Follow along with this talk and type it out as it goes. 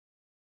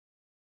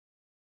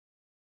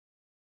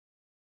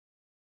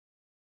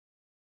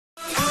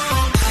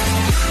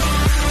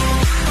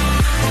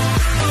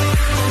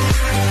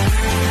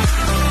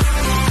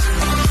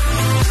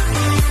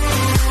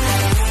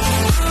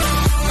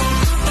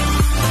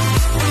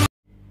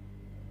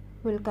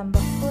Welcome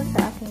back po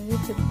sa aking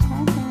YouTube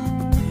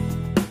channel.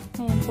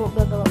 Ngayon po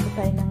gagawa po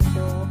tayo ng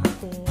dough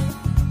kasi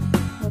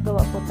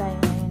gagawa po tayo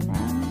ngayon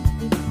ng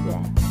pizza.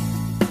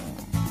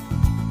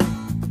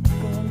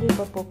 Kung hindi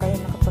pa po kayo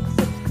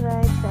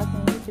nakapag-subscribe sa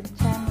aking YouTube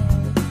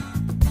channel,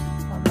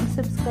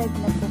 mag-subscribe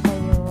na po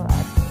kayo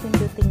at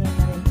pindutin nyo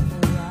na rin po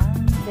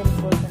yung bell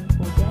button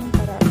po dyan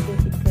para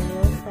updated kayo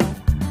sa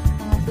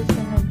mga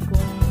susunod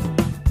kong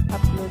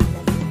upload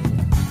na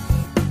video.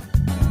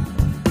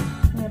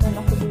 Meron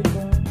ako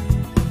dito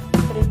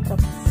 3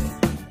 cups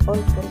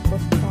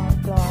all-purpose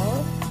flour.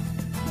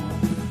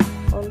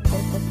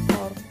 All-purpose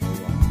flour po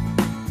yan.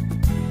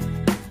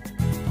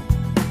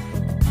 So,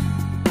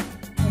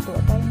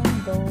 nagawa tayo ng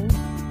dough.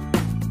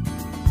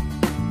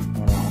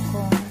 Meron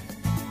akong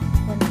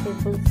 1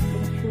 tablespoon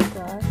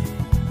sugar.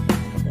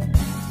 Then,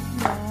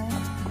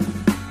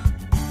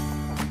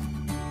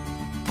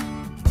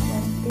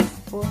 1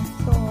 teaspoon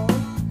salt.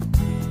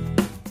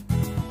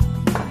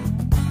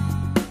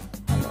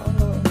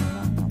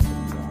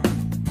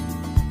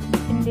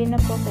 Hindi na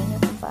po sa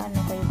inyo kung paano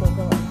kayo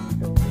gagawa ng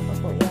dough.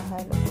 Ako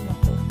ihahalo ko na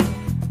po.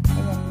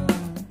 Ayan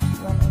yung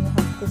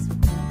 1.5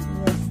 teaspoon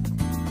yeast.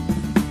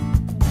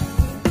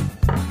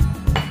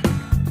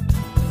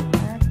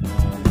 At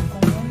meron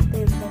akong 1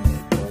 tablespoon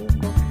cooking oil.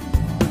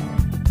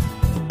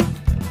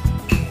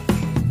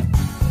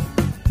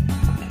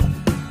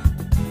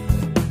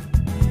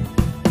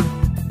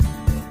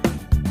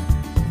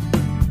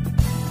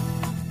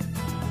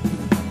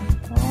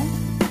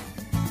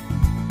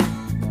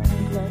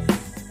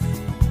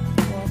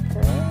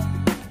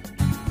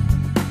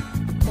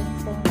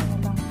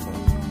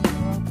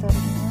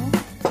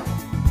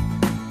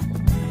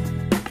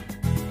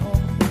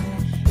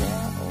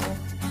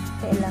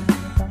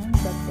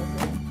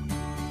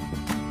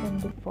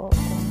 Po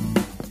kung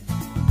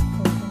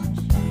okay na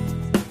siya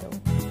sa dough.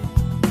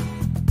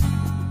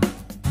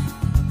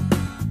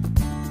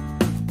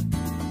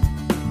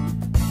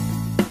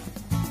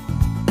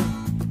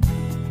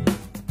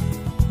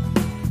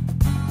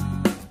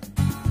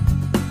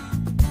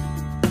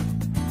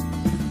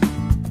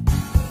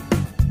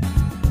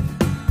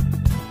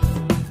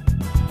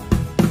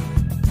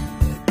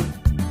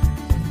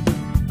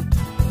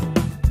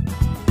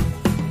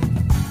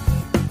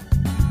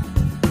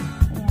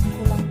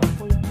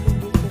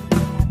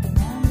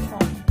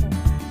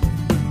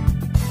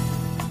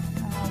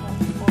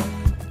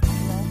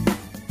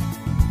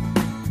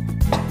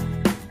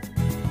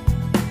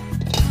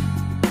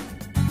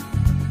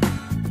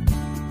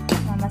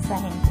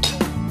 Mamasahin ko po.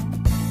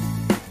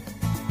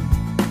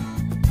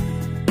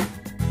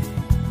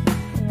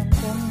 Ayan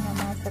po,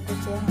 namasa ko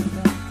siya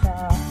hanggang sa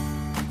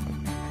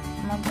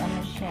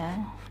mag-ano siya.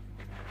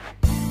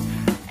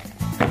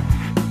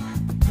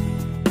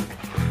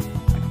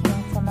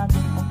 Hanggang sa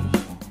maging okay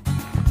siya.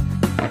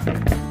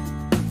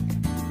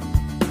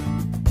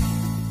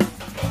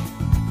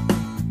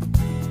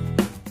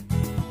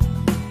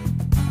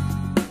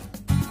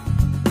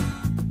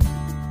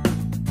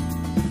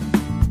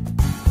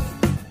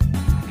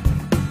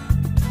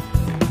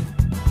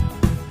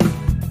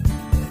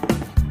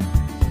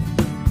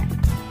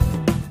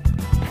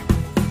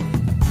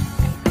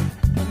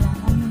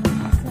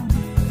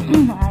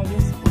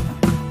 Maayos po.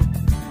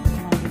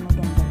 Maging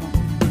maganda lang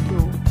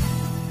dough.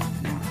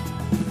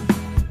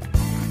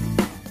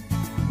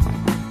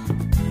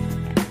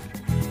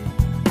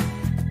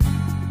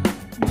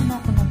 Hindi na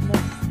ako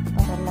nag-bless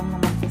para lang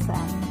naman po sa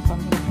aming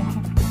pamilya.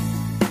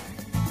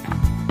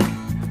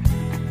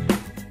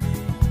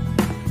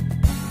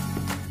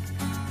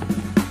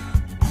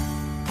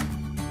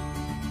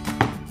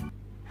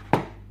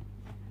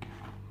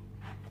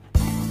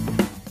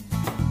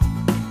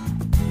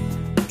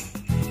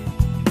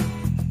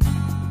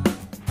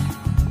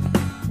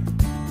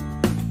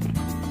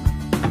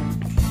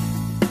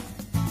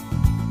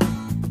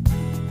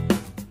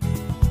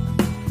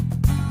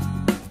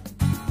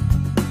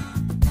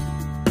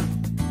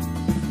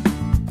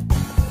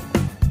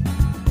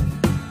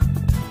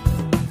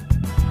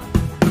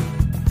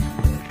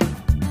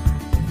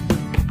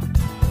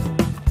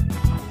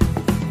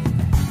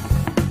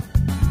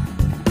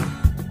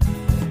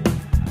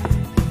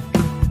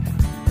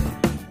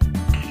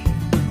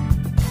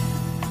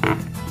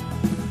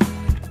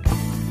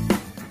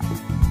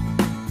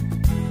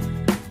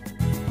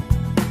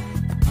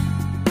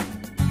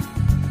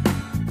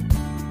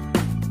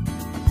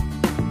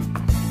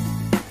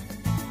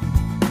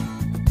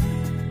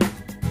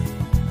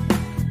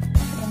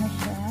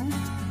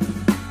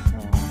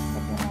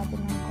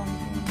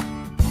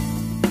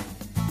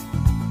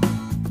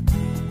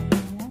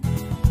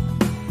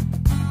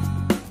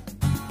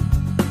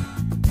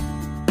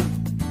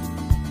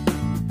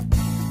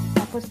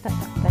 Tapos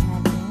tatakpan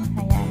natin,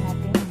 hayaan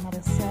natin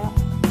umarasa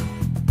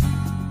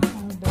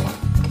ang dough.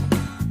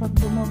 Pag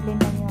dumubli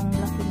na yung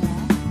laki na,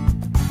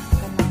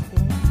 saka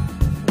natin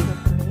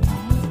itutuloy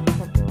ang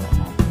paggawa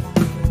natin ng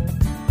dough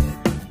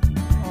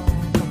o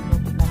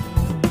pagluto natin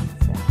ng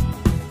pizza.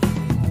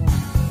 Ayan.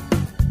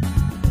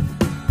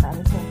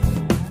 Paalisan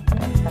natin,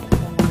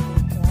 takpan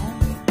natin siya.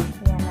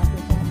 Hayaan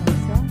natin siya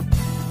umarasa.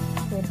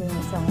 Pwede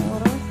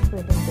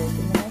 30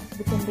 minutes.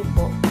 Depende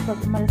po. Kapag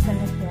umalsa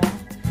na siya,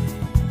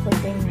 kapag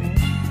ganyan,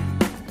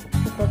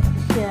 kapag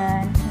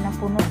siya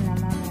napuno na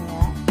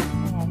mamaya,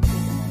 ayan,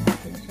 pwede na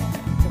natin siya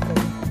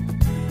tutuloy.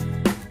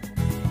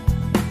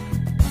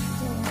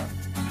 So,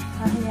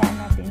 hahayaan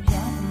natin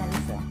siya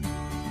umalsa.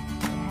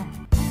 Ayan.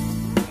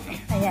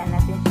 Hayaan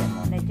natin siya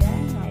muna dyan,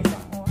 mga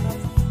isang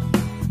oras.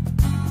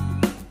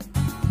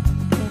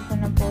 Ito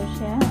na po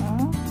siya,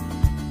 oh.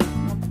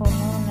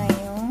 Napuno na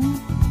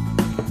yung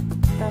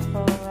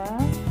tapora.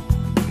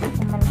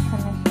 Umalsa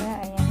na siya.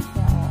 Ayan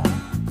siya, oh.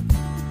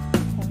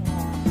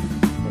 Ayan.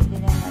 Pwede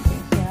na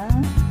natin siya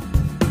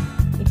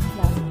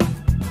i-flap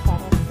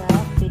para sa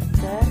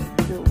pizza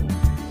dough.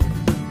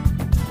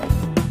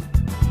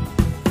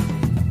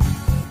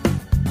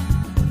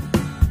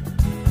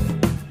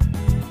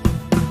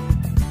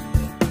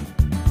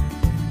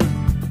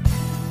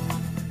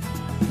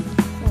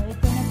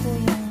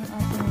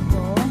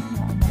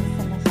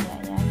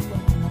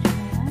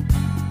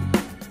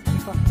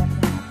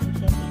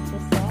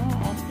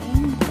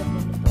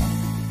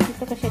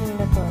 Kasi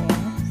lulutuin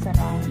sa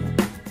round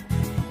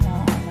na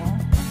ano,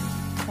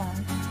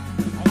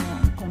 ayan,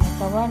 kung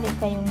nakawali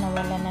kayong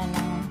nawala na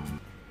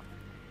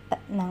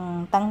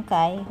ng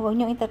tangkay,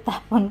 huwag nyo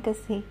itatapon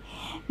kasi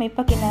may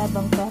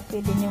pakinabang pa,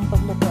 pwede nyo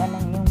paglutuan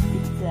ng yung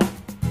pizza.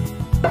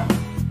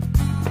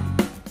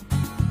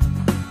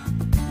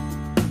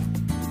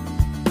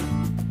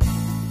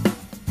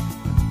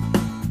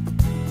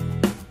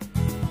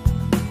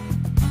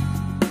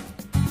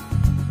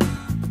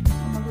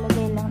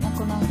 Maglagay lang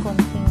ako ng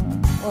konting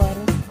oil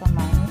sa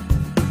kamay.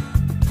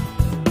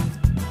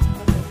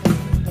 Lagay ko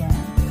din dyan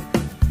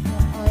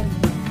yung oil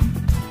niya.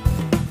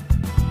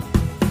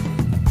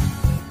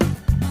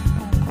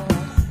 Tapos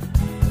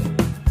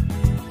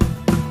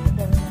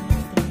gagawin na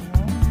natin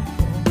yung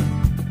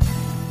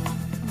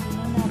hindi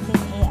na natin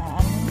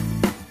i-ano,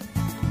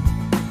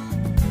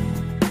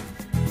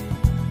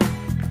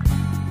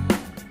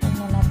 huwag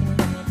na natin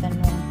gamitan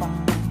yung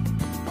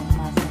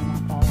pangmasa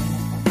ng tawag na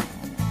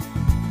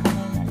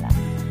kamay na lang.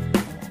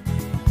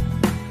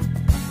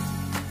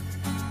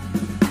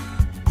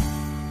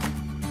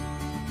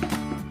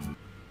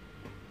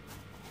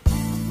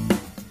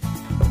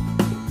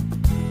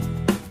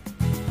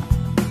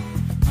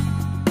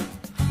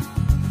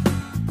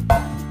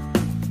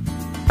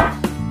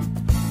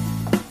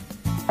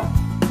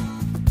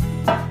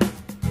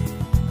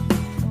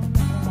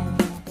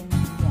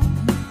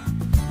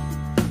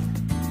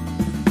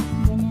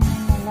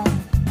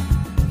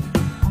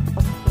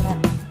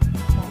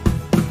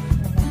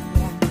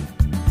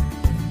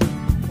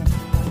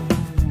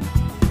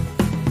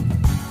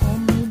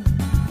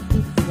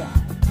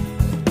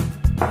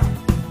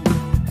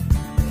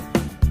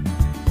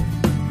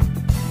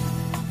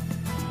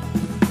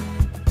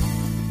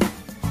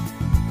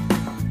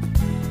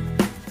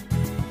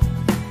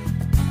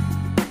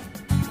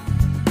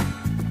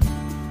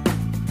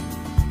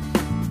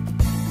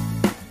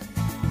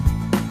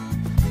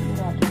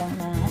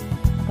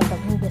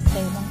 Hugas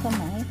kayo ng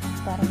kamay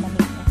para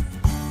malinis.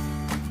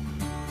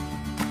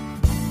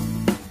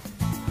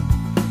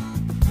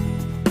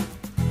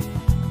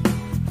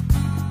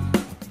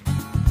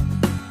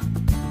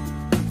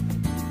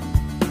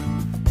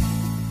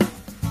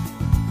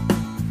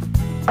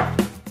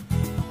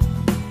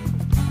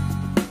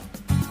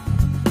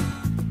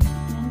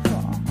 Yan po,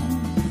 okay.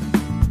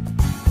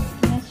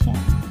 Yan siya.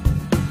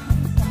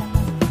 Isa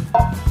naman.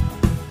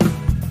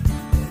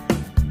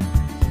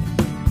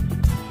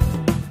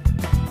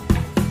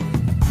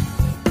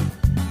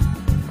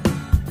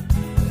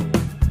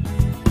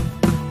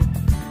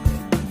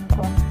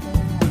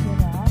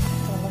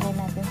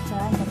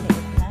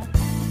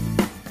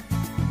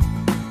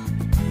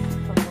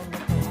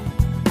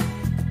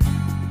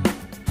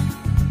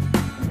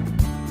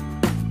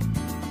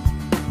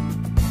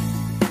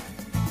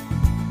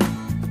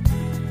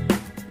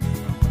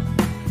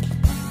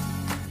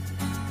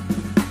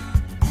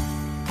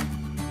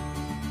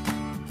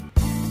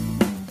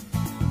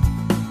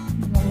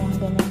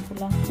 Ganyan ko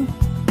lang.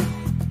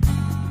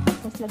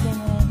 Tapos lagyan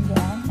nyo yan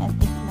dyan at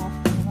i-flap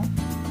nyo.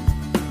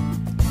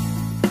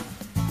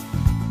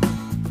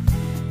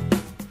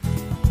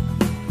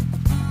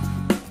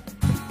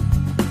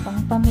 Pang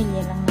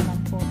pamilya lang naman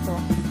po to.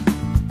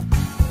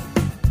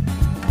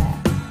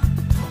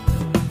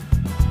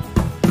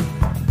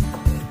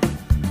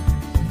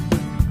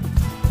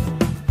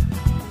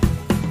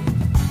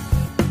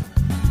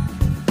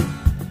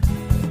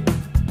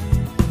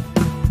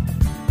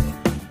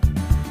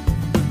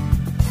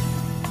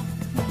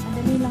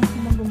 Madali lang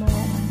sila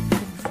gumawa ng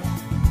pizza.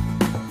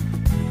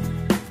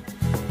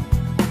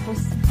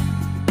 Tapos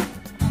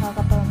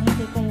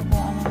nakakapamili kayo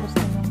kung anong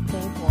gusto nyong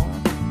flavor.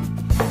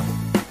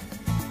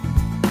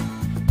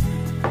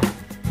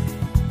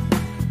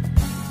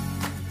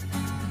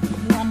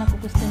 Yung anak ko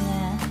gusto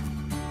niya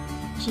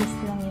cheese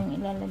lang yung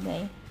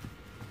ilalagay.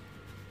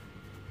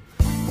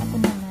 Ako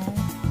naman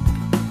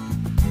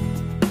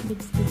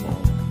vegetable.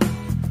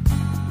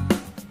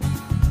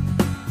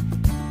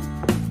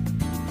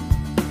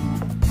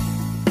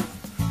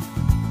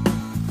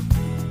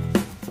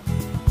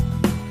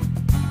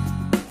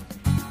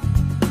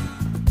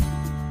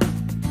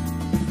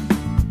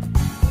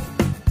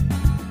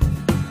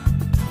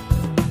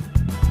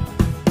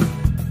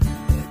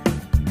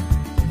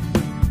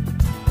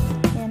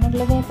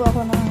 Naglagay po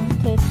ako ng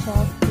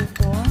ketchup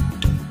dito.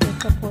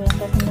 Ketchup po yan.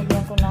 Tapos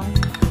nilagyan ko ng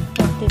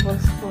 1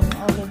 tablespoon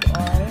olive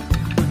oil.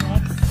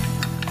 Next.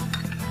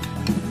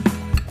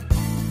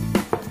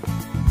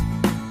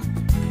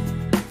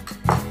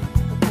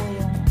 Ito po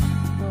yung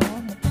dough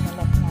na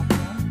pinalat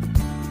natin.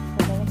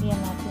 So,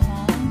 lalagyan natin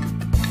ng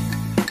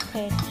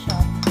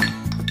ketchup.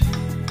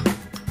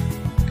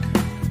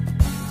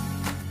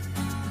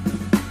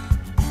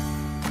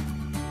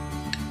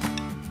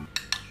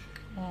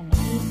 Yan,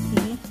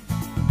 easy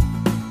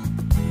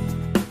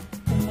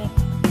to make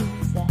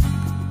pizza.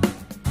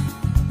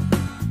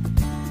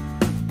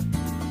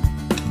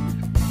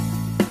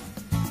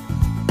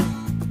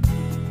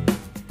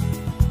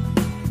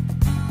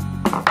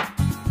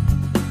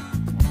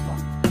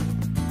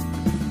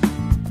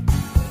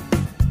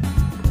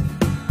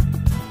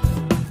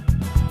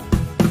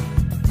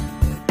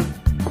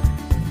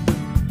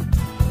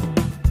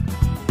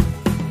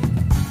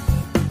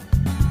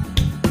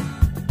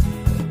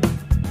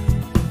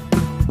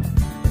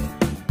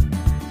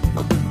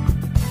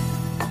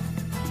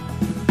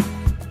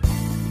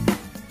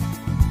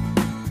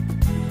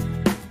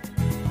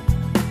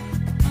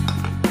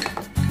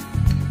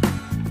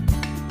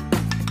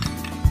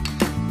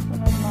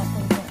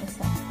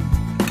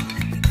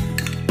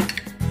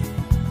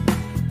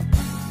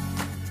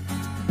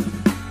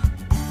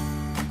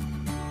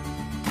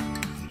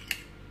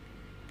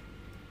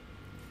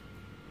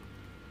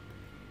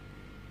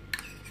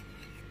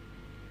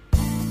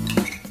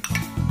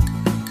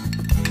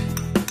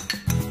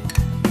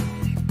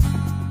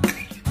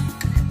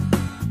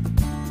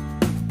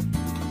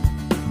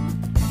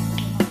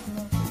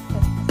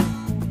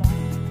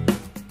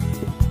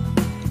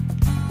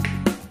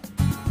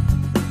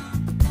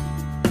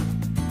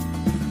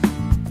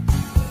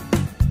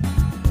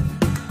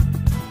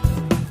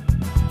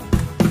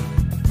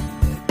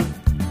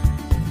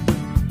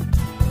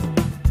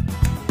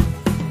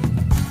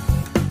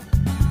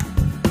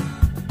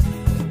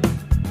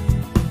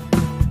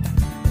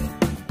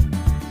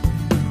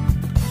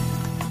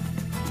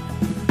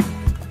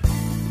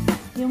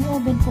 Yung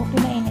oven po,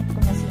 pinainit ko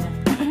na siya.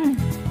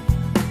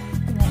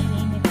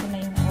 Pinainit ko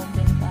na yung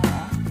oven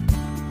para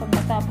pag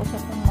natapos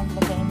akong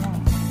maglagay ng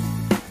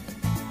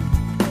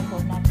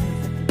flavor natin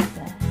sa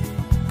pizza,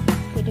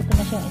 pwede ko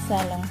na siyang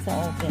isalang sa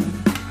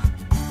oven.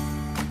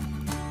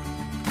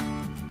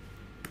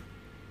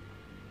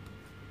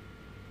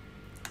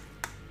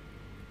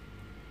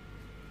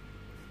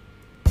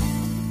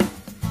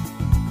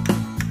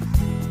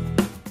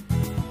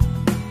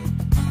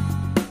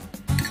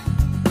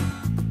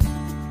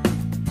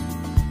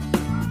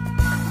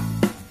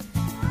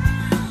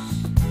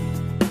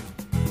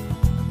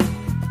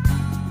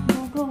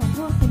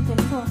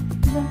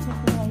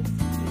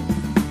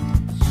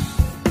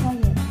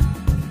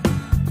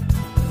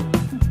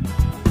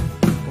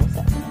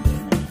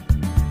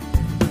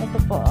 Ito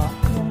po,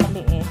 yung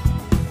maliit.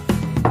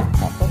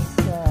 Tapos,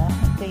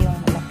 ito yung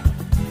malaki.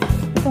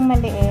 Itong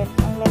maliit,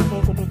 ang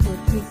lalagay ko dito,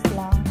 cheese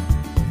lang.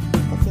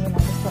 Kasi yun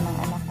ang gusto ng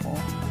anak ko.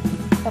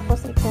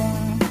 Tapos,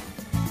 itong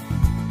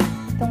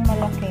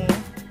malaki,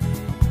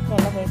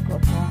 lalagay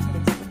ko itong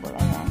vegetable.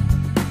 Ayan.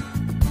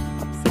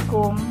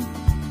 Capsicum,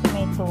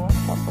 tomato,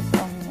 tapos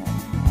onion.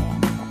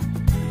 Ayan.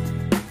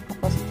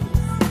 Tapos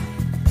cheese.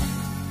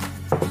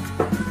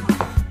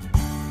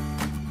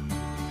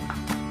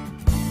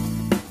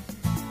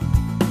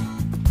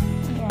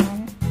 Ayan.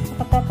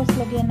 Tapos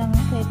lagyan ng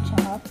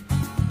ketchup.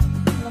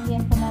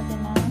 Lagyan po natin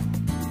ng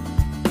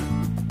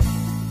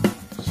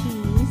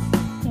cheese.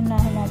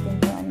 Unahin natin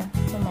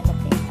yung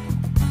malaki.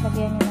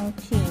 Lagyan nyo ng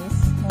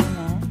cheese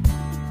muna.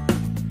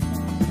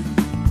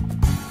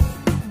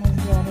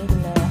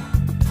 Mozzarella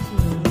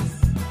cheese.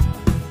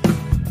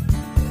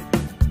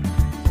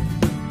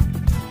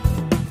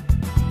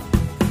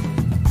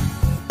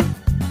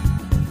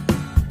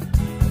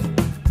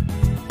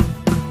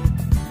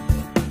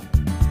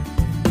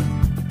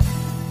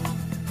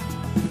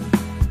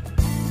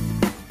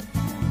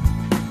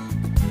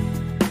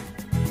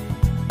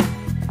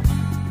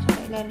 Tsaka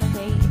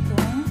ilalagay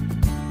itong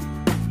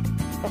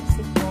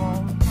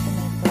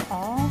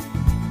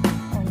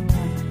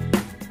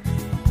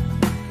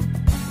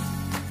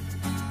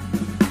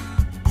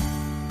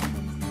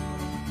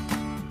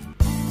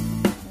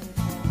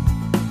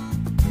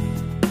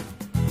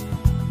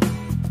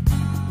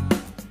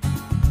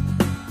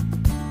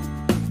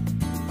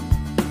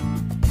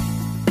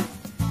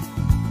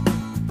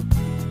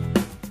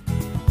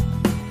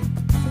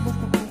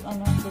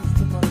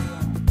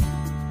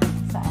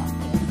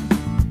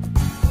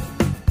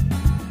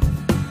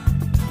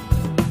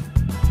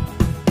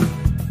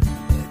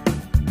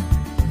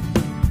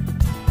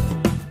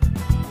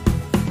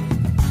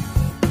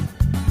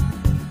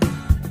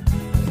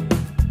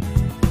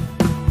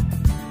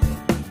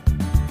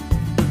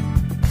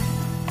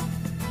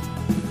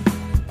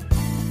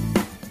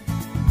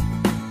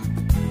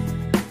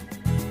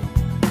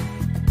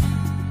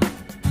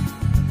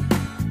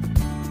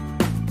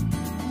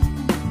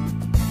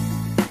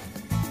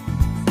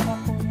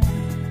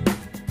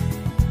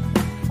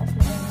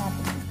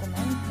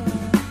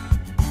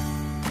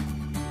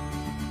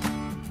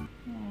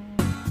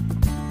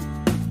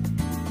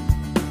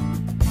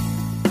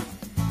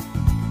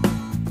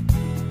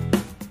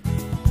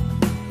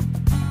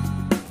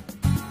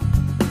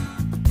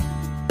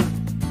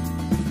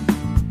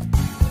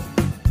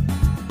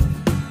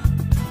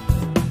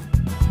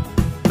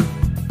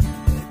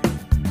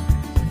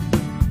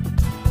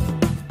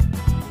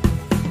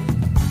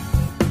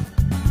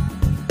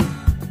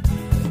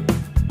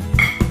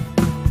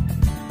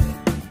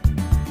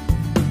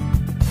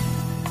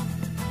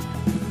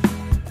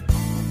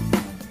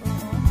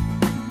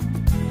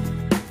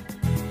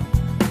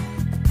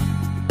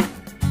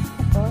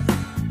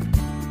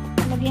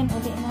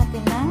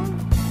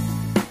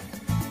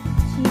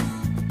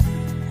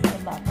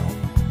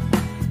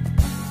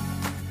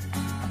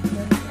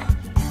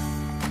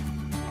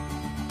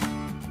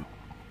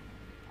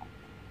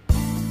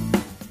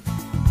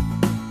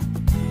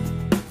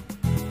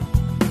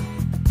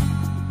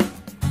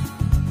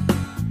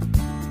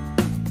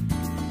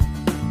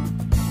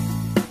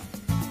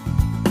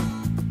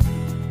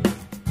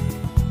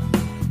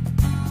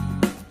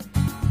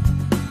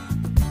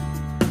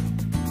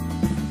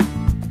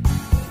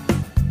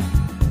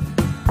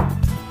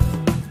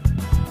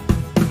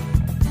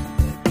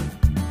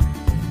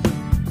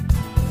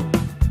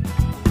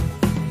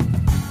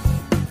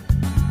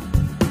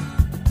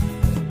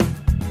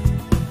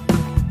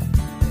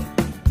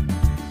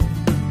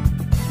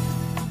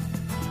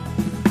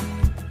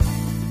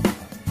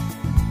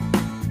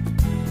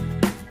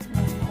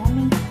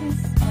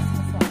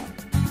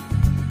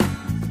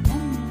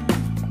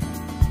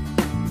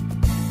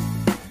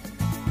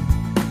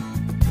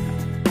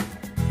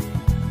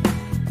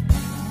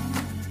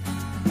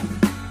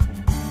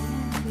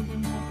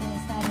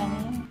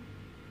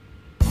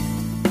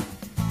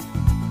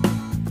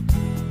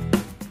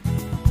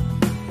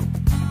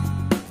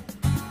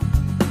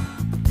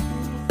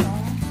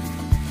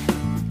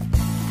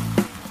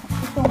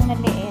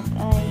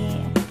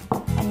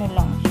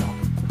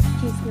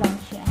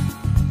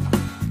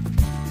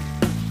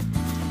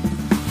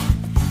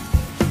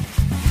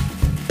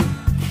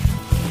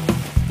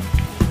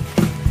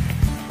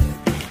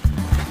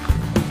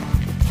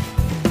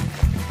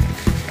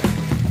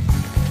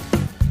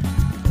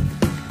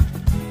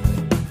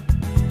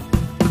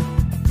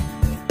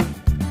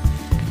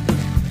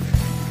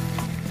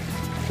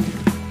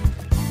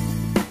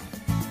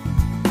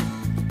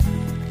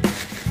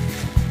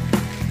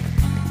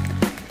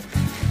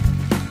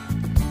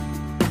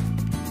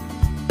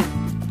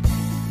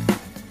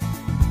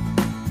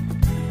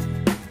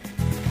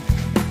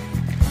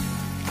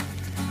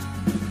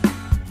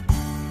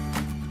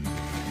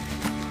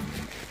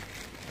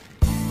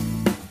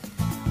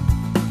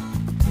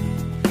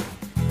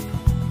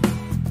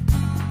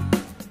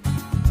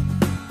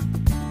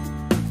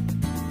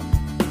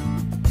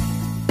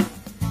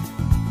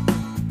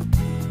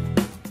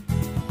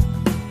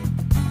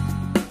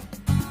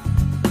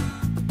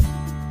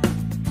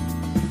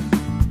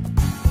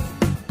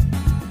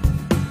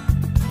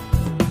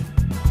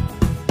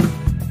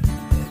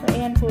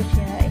po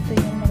siya. Ito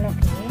yung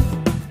malaki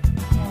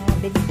na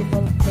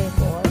vegetable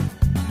flavor.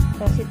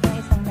 Tapos itong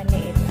isang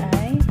maliit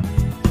ay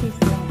cheese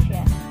lang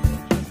siya.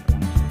 Cheese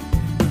lang siya.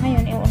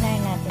 Ngayon,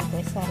 iunahin natin ito.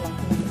 Isa lang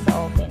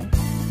sa oven.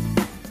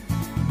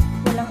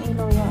 Walang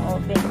ilaw yung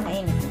oven.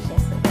 Mainit na siya.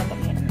 So,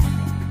 lalagyan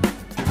natin.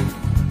 Ayan.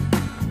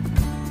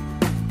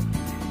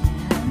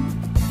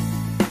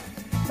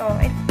 So,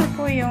 ito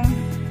po yung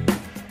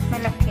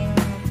malaking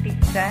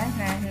pizza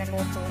na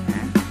naluto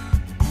na.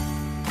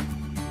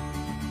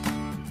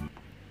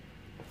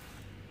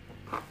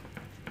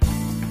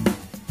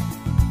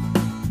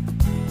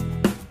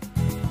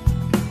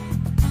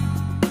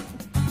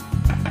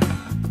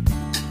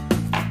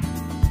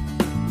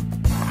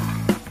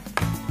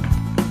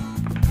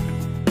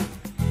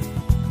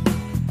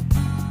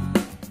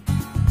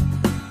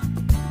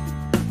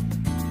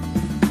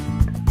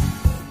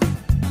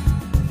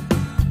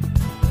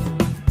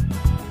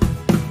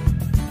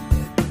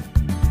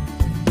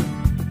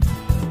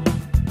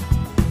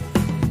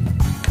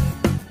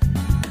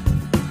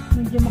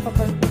 Medyo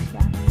makapal po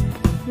siya.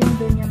 Yung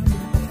doon niya medyo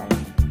makapal.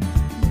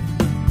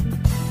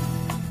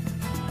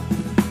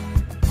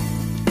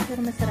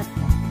 Pero masarap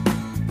pa.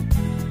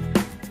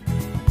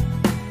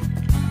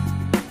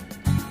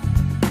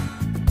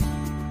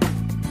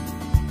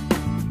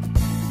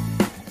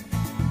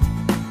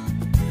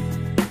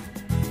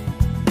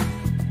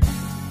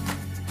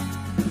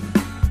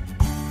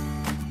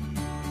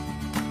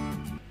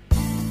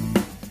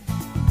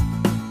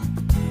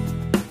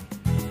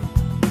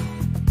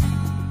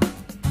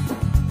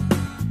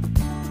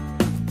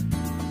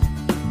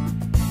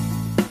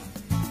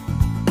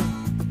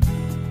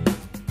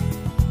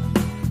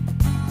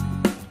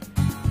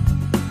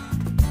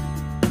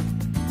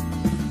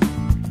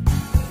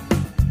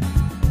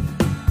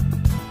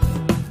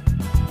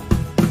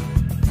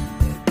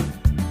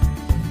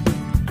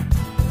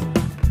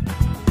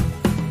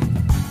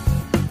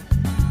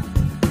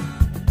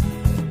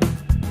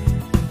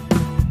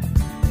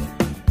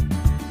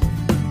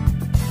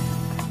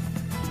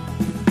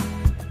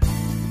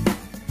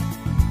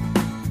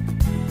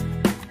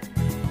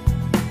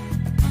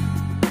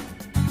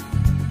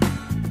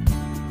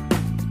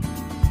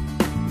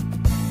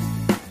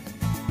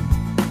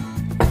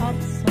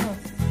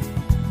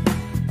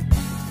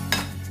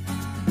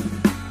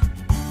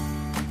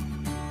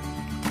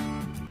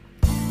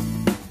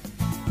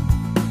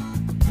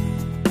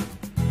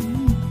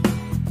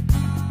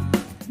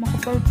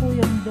 Makapal po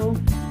yung dough.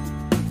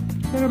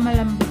 Pero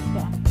malambot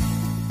siya.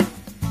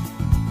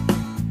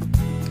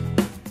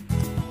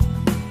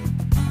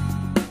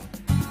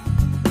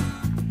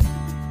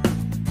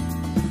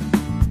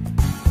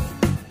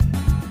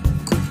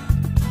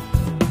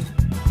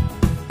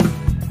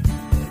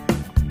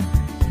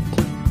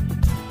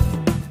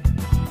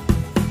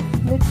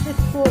 Let's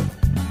just put.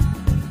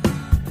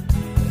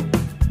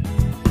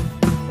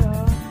 So,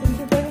 thank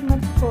you very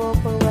much for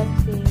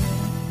watching.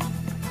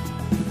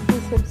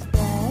 Please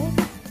subscribe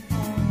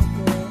and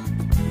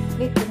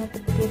click the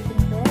notification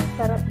bell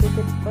para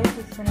updated po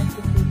sa sunod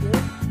kong video.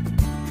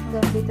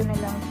 Hanggang dito na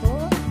lang po.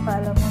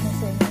 Paalam muna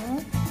sa inyo.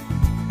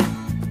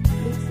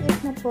 Please eat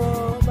na po.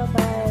 Bye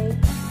bye.